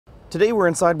Today we're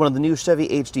inside one of the new Chevy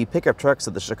HD pickup trucks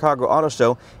at the Chicago Auto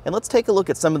Show, and let's take a look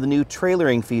at some of the new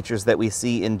trailering features that we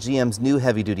see in GM's new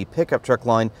heavy-duty pickup truck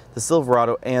line, the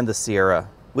Silverado and the Sierra.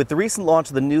 With the recent launch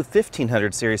of the new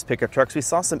 1500 series pickup trucks, we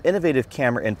saw some innovative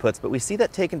camera inputs, but we see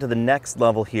that taken to the next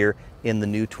level here in the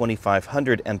new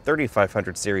 2500 and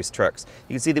 3500 series trucks.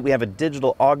 You can see that we have a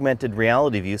digital augmented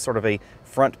reality view, sort of a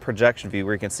front projection view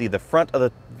where you can see the front of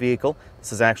the vehicle.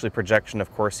 This is actually projection,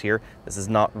 of course, here. This is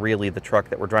not really the truck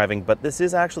that we're driving, but this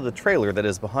is actually the trailer that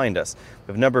is behind us.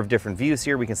 We have a number of different views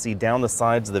here. We can see down the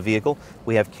sides of the vehicle.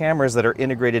 We have cameras that are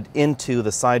integrated into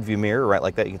the side view mirror, right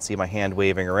like that. You can see my hand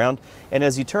waving around. And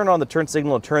as you turn on the turn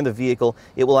signal and turn the vehicle,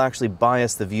 it will actually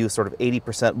bias the view sort of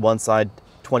 80% one side,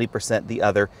 20% the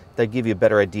other. That give you a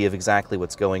better idea of exactly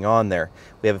what's going on there.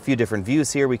 We have a few different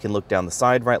views here. We can look down the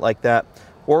side right like that,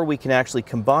 or we can actually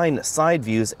combine side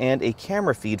views and a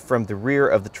camera feed from the rear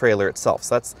of the trailer itself.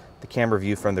 So that's the camera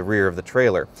view from the rear of the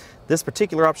trailer. This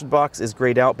particular option box is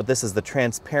grayed out, but this is the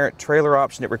transparent trailer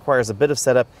option. It requires a bit of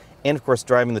setup and, of course,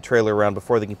 driving the trailer around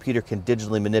before the computer can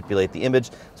digitally manipulate the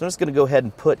image. So I'm just going to go ahead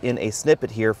and put in a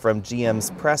snippet here from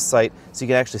GM's press site so you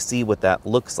can actually see what that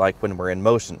looks like when we're in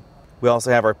motion. We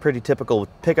also have our pretty typical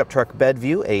pickup truck bed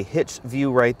view, a hitch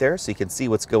view right there, so you can see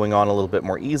what's going on a little bit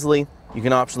more easily. You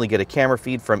can optionally get a camera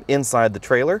feed from inside the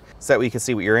trailer, so that way you can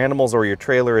see what your animals or your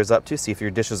trailer is up to, see if your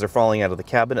dishes are falling out of the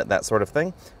cabinet, that sort of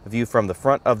thing. A view from the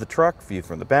front of the truck, view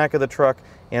from the back of the truck,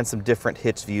 and some different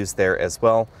hitch views there as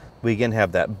well. We again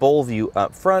have that bowl view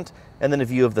up front, and then a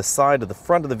view of the side of the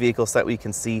front of the vehicle so that we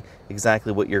can see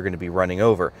exactly what you're going to be running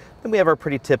over. Then we have our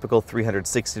pretty typical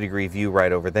 360-degree view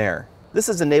right over there. This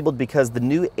is enabled because the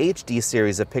new HD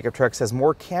series of pickup trucks has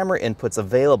more camera inputs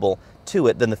available to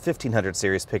it than the 1500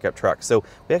 series pickup truck. So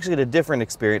we actually get a different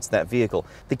experience in that vehicle.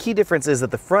 The key difference is that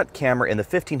the front camera in the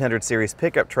 1500 series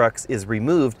pickup trucks is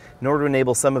removed in order to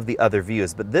enable some of the other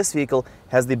views. But this vehicle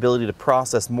has the ability to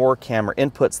process more camera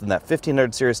inputs than that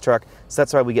 1500 series truck. So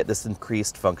that's why we get this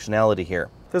increased functionality here.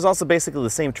 There's also basically the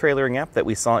same trailering app that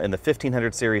we saw in the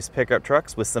 1500 series pickup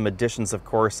trucks, with some additions, of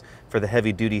course, for the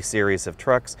heavy-duty series of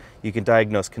trucks. You can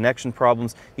diagnose connection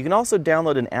problems. You can also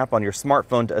download an app on your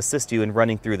smartphone to assist you in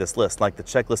running through this list, like the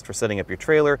checklist for setting up your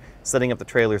trailer, setting up the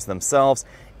trailers themselves,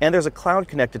 and there's a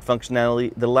cloud-connected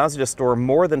functionality that allows you to store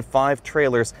more than 5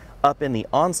 trailers up in the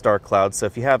OnStar cloud. So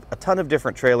if you have a ton of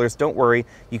different trailers, don't worry,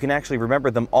 you can actually remember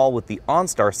them all with the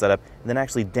OnStar setup and then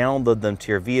actually download them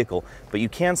to your vehicle. But you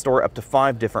can store up to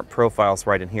 5 different profiles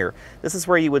right in here. This is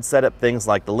where you would set up things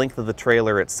like the length of the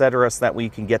trailer, etc., so that way you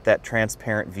can get that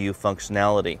transparent view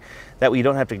functionality. That way you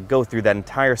don't have to go through that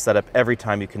entire setup every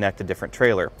time you connect a different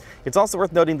trailer. It's also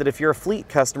worth noting that if you're a fleet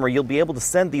customer, you'll be able to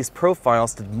send these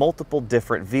profiles to multiple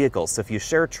different vehicles. So if you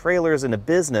share trailers in a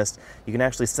business, you can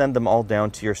actually send them all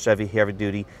down to your Chevy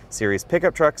heavy-duty series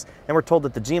pickup trucks, and we're told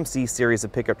that the GMC series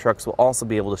of pickup trucks will also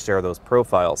be able to share those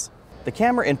profiles. The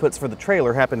camera inputs for the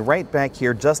trailer happen right back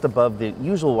here just above the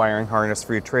usual wiring harness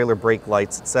for your trailer brake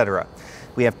lights, etc.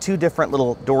 We have 2 different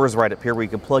little doors right up here where you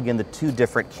can plug in the 2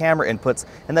 different camera inputs,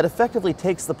 and that effectively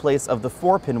takes the place of the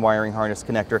 4-pin wiring harness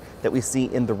connector that we see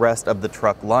in the rest of the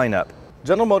truck lineup.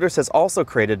 General Motors has also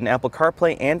created an Apple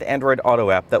CarPlay and Android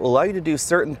Auto app that will allow you to do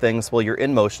certain things while you're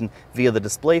in motion via the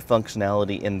display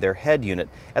functionality in their head unit.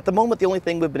 At the moment, the only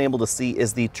thing we've been able to see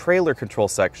is the trailer control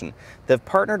section. They've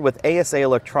partnered with ASA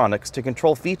Electronics to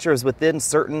control features within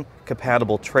certain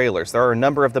compatible trailers. There are a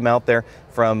number of them out there,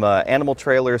 from animal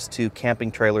trailers to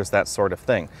camping trailers, that sort of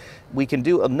thing. We can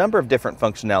do a number of different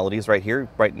functionalities right here.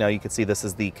 Right now you can see this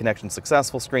is the connection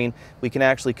successful screen. We can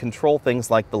actually control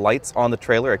things like the lights on the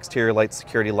trailer, exterior lights,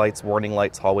 security lights, warning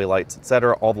lights, hallway lights,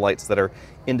 etc., all the lights that are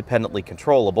independently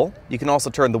controllable. You can also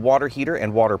turn the water heater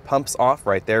and water pumps off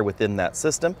right there within that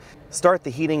system. Start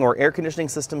the heating or air conditioning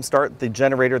system, start the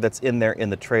generator that's in there in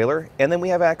the trailer, and then we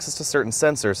have access to certain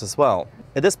sensors as well.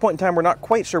 At this point in time, we're not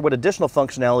quite sure what additional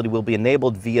functionality will be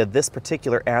enabled via this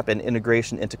particular app and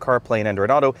integration into CarPlay and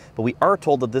Android Auto, but we are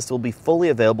told that this will be fully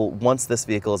available once this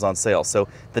vehicle is on sale. So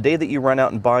the day that you run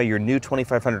out and buy your new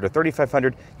 2500 or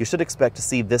 3500, you should expect to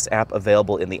see this app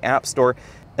available in the App Store,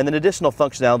 and then additional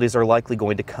functionalities are likely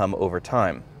going to come over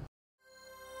time.